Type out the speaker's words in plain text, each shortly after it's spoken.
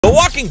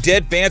Walking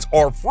Dead fans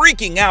are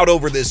freaking out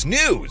over this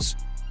news.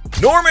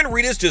 Norman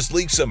Reedus just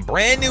leaked some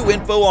brand new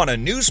info on a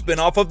new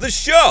spin-off of the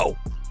show.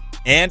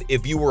 And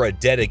if you were a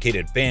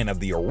dedicated fan of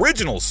the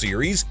original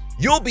series,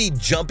 you'll be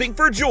jumping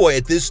for joy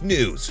at this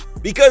news,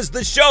 because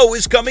the show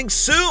is coming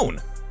soon.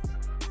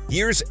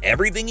 Here's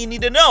everything you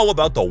need to know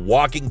about the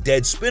Walking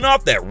Dead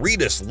spin-off that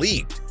Reedus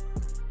leaked.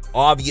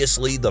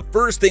 Obviously, the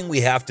first thing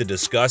we have to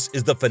discuss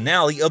is the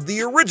finale of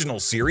the original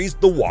series,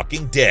 The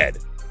Walking Dead.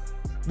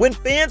 When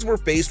fans were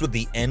faced with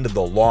the end of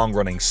the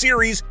long-running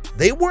series,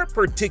 they weren't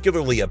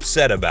particularly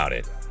upset about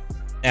it.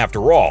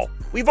 After all,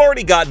 we've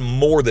already gotten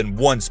more than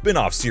one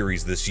spin-off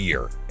series this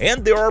year,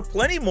 and there are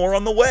plenty more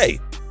on the way.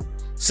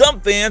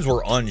 Some fans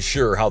were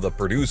unsure how the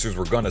producers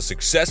were going to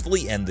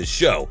successfully end the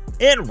show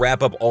and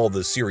wrap up all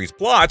the series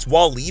plots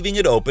while leaving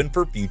it open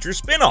for future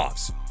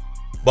spin-offs.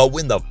 But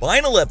when the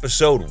final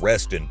episode,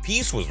 Rest in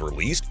Peace, was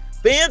released,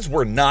 fans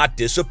were not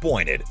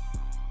disappointed.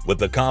 With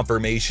the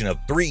confirmation of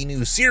 3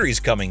 new series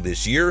coming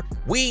this year,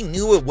 we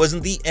knew it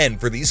wasn't the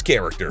end for these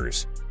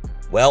characters.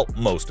 Well,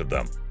 most of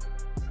them.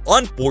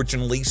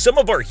 Unfortunately, some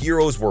of our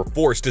heroes were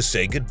forced to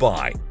say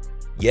goodbye.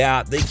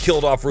 Yeah, they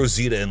killed off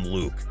Rosita and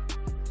Luke.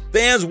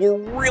 Fans were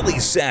really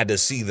sad to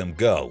see them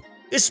go,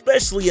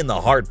 especially in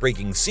the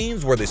heartbreaking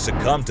scenes where they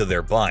succumbed to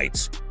their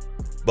bites.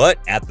 But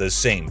at the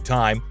same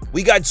time,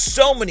 we got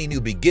so many new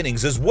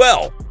beginnings as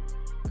well.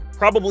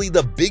 Probably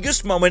the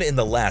biggest moment in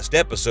the last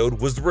episode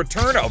was the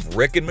return of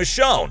Rick and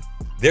Michonne.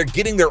 They're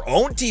getting their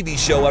own TV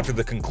show after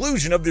the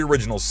conclusion of the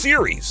original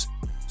series,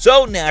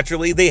 so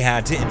naturally they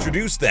had to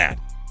introduce that.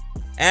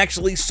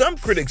 Actually, some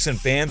critics and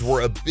fans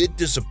were a bit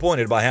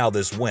disappointed by how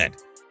this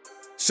went.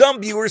 Some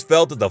viewers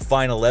felt that the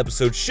final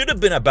episode should have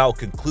been about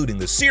concluding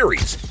the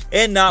series,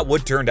 and not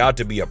what turned out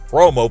to be a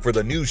promo for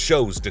the new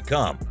shows to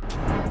come.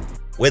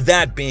 With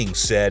that being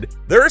said,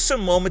 there are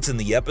some moments in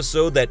the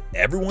episode that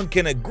everyone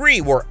can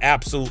agree were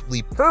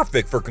absolutely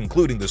perfect for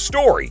concluding the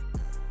story.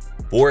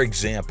 For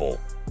example,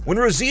 when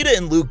Rosita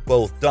and Luke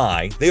both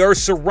die, they are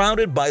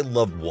surrounded by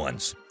loved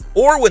ones.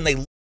 Or when they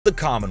leave the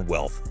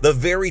Commonwealth, the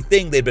very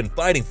thing they've been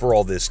fighting for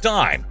all this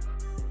time.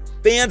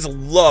 Fans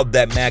loved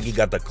that Maggie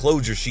got the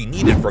closure she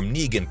needed from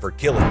Negan for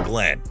killing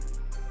Glenn.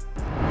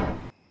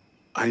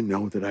 I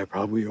know that I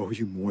probably owe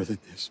you more than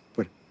this,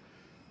 but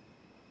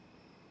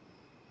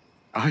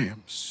I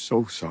am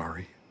so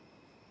sorry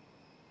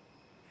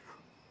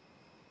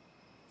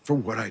for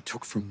what I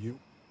took from you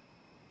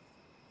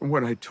and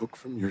what I took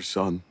from your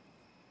son.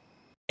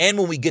 And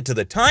when we get to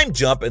the time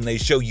jump and they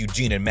show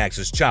Eugene and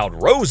Max's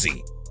child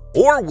Rosie,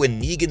 or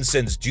when Negan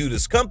sends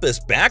Judas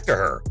Compass back to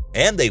her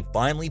and they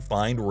finally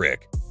find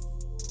Rick.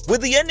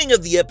 With the ending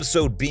of the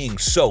episode being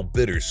so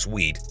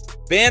bittersweet,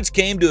 fans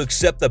came to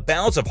accept the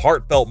balance of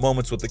heartfelt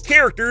moments with the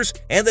characters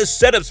and the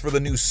setups for the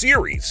new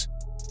series.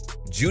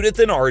 Judith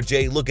and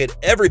RJ look at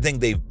everything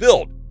they've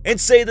built and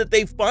say that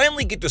they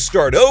finally get to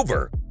start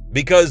over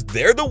because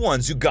they're the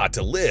ones who got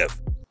to live.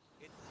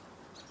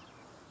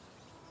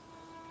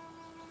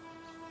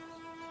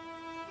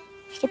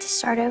 We get to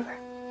start over.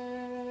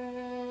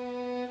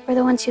 We're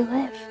the ones who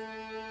live.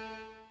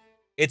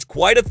 It's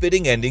quite a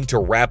fitting ending to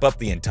wrap up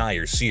the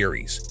entire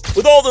series,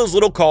 with all those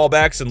little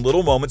callbacks and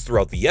little moments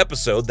throughout the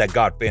episode that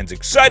got fans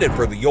excited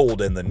for the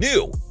old and the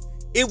new.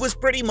 It was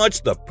pretty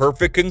much the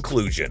perfect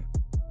conclusion.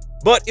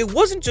 But it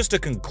wasn't just a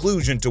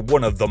conclusion to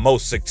one of the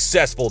most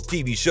successful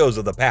TV shows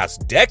of the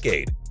past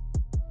decade.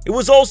 It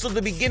was also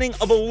the beginning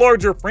of a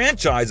larger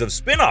franchise of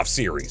spin-off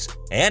series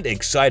and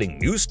exciting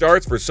new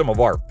starts for some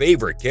of our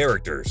favorite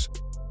characters.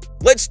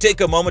 Let's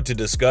take a moment to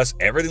discuss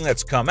everything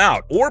that's come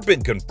out or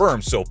been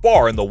confirmed so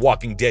far in the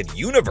Walking Dead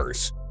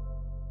universe.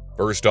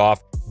 First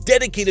off,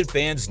 dedicated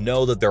fans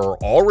know that there are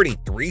already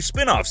 3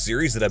 spin-off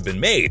series that have been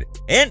made,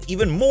 and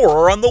even more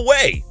are on the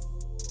way.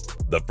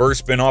 The first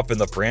spin-off in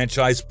the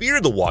franchise,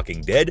 Fear the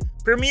Walking Dead,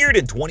 premiered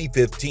in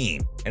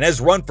 2015 and has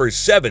run for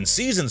 7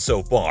 seasons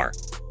so far.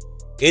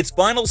 Its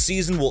final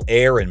season will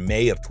air in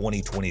May of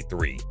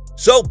 2023,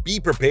 so be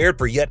prepared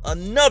for yet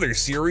another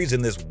series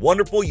in this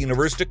wonderful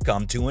universe to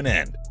come to an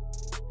end.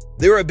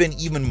 There have been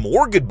even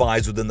more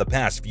goodbyes within the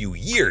past few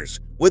years,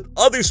 with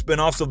other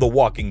spin-offs of The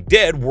Walking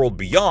Dead World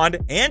Beyond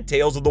and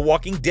Tales of the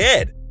Walking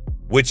Dead,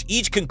 which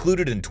each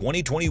concluded in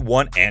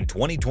 2021 and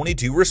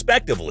 2022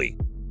 respectively.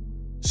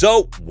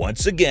 So,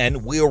 once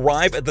again, we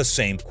arrive at the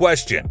same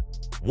question.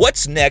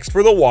 What's next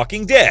for The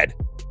Walking Dead?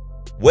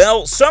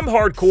 Well, some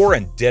hardcore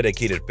and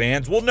dedicated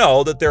fans will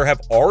know that there have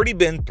already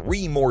been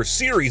 3 more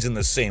series in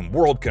the same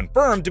world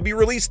confirmed to be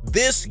released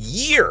this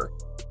year.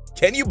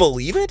 Can you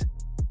believe it?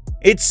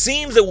 It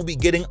seems that we'll be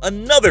getting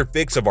another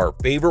fix of our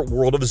favorite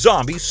world of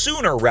zombies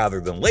sooner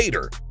rather than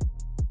later.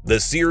 The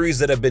series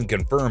that have been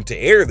confirmed to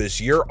air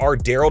this year are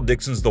Daryl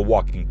Dixon's The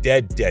Walking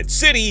Dead Dead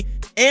City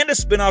and a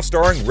spin-off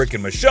starring Rick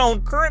and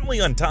Michonne, currently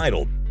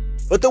untitled.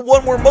 But the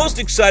one we're most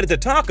excited to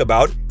talk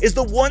about is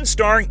the one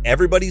starring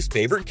everybody's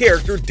favorite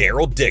character,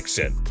 Daryl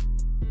Dixon.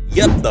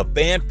 Yep, the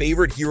fan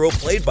favorite hero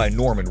played by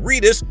Norman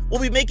Reedus will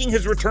be making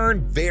his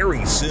return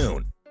very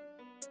soon.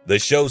 The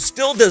show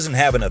still doesn't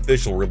have an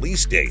official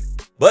release date,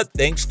 but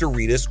thanks to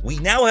Redis, we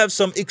now have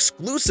some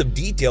exclusive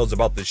details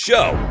about the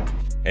show,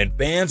 and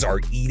fans are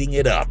eating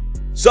it up.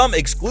 Some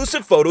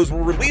exclusive photos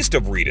were released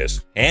of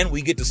Redis, and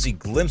we get to see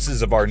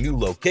glimpses of our new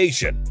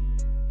location.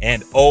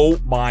 And oh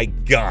my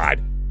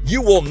god,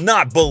 you will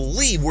not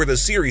believe where the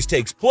series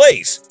takes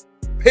place!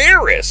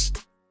 Paris!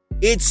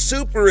 It's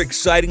super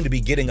exciting to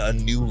be getting a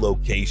new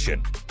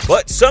location,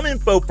 but some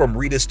info from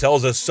Redis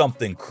tells us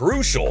something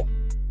crucial.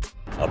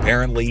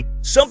 Apparently,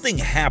 something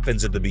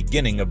happens at the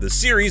beginning of the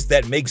series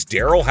that makes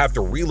Daryl have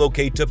to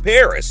relocate to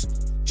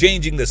Paris,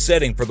 changing the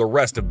setting for the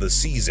rest of the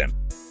season.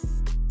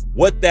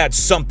 What that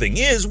something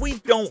is, we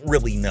don't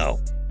really know,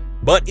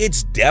 but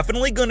it's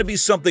definitely going to be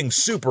something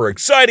super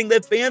exciting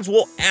that fans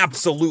will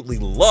absolutely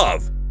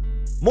love.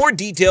 More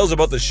details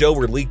about the show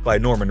were leaked by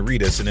Norman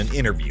Reedus in an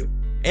interview,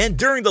 and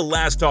during the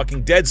last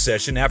Talking Dead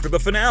session after the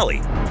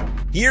finale.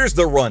 Here's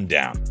the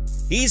rundown.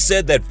 He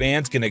said that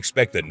fans can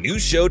expect the new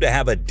show to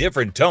have a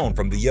different tone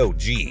from the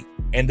OG,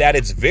 and that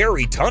it's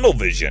very tunnel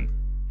vision.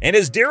 And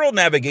as Daryl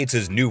navigates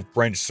his new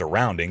French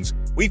surroundings,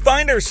 we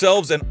find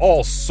ourselves in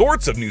all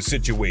sorts of new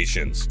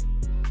situations,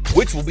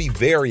 which will be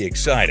very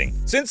exciting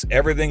since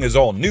everything is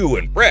all new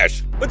and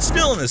fresh, but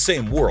still in the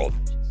same world.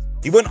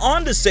 He went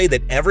on to say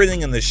that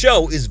everything in the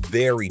show is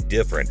very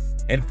different,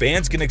 and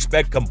fans can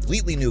expect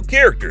completely new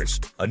characters,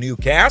 a new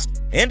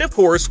cast, and of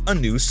course, a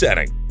new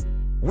setting.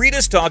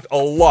 Redis talked a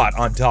lot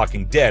on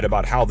Talking Dead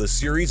about how the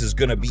series is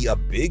going to be a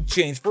big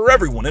change for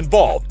everyone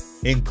involved,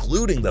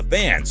 including the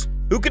fans,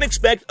 who can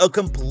expect a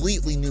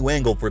completely new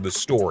angle for the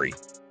story.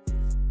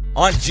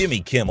 On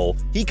Jimmy Kimmel,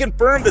 he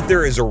confirmed that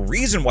there is a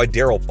reason why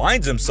Daryl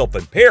finds himself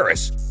in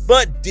Paris,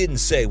 but didn't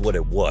say what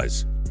it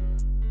was.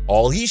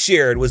 All he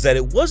shared was that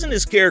it wasn't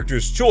his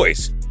character's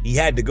choice. He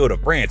had to go to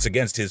France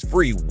against his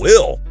free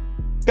will.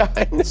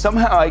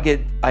 Somehow I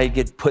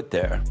get put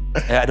there.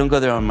 I don't go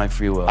there on my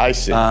free will. I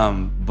see.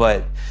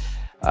 But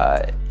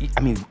I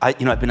mean,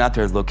 I've been out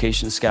there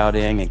location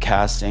scouting and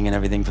casting and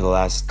everything for the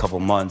last couple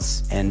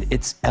months, and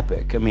it's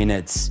epic. I mean,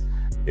 it's.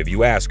 If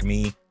you ask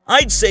me,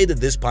 I'd say that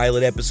this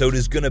pilot episode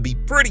is gonna be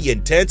pretty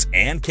intense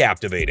and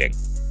captivating.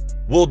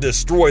 We'll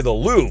destroy the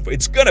Louvre.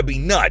 It's gonna be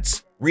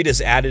nuts,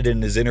 Redis added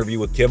in his interview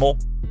with Kimmel.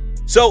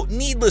 So,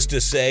 needless to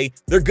say,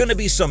 there are gonna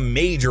be some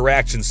major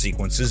action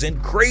sequences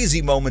and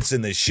crazy moments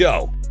in this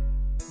show.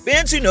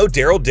 Fans who know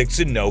Daryl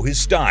Dixon know his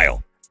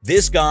style.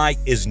 This guy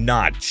is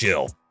not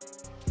chill.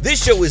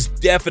 This show is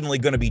definitely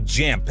gonna be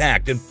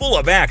jam-packed and full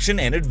of action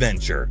and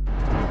adventure.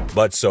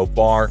 But so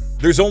far,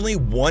 there's only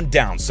one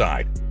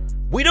downside.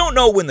 We don't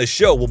know when the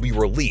show will be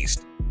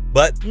released,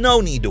 but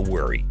no need to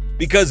worry,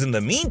 because in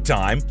the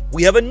meantime,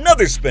 we have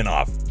another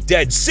spin-off,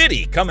 Dead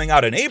City, coming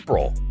out in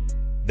April.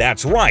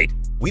 That's right.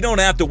 We don't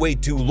have to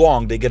wait too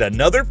long to get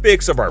another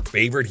fix of our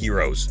favorite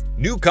heroes.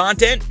 New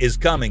content is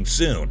coming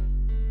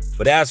soon.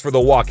 But as for The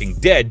Walking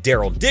Dead,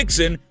 Daryl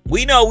Dixon,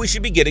 we know we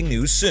should be getting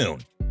news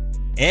soon.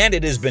 And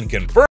it has been confirmed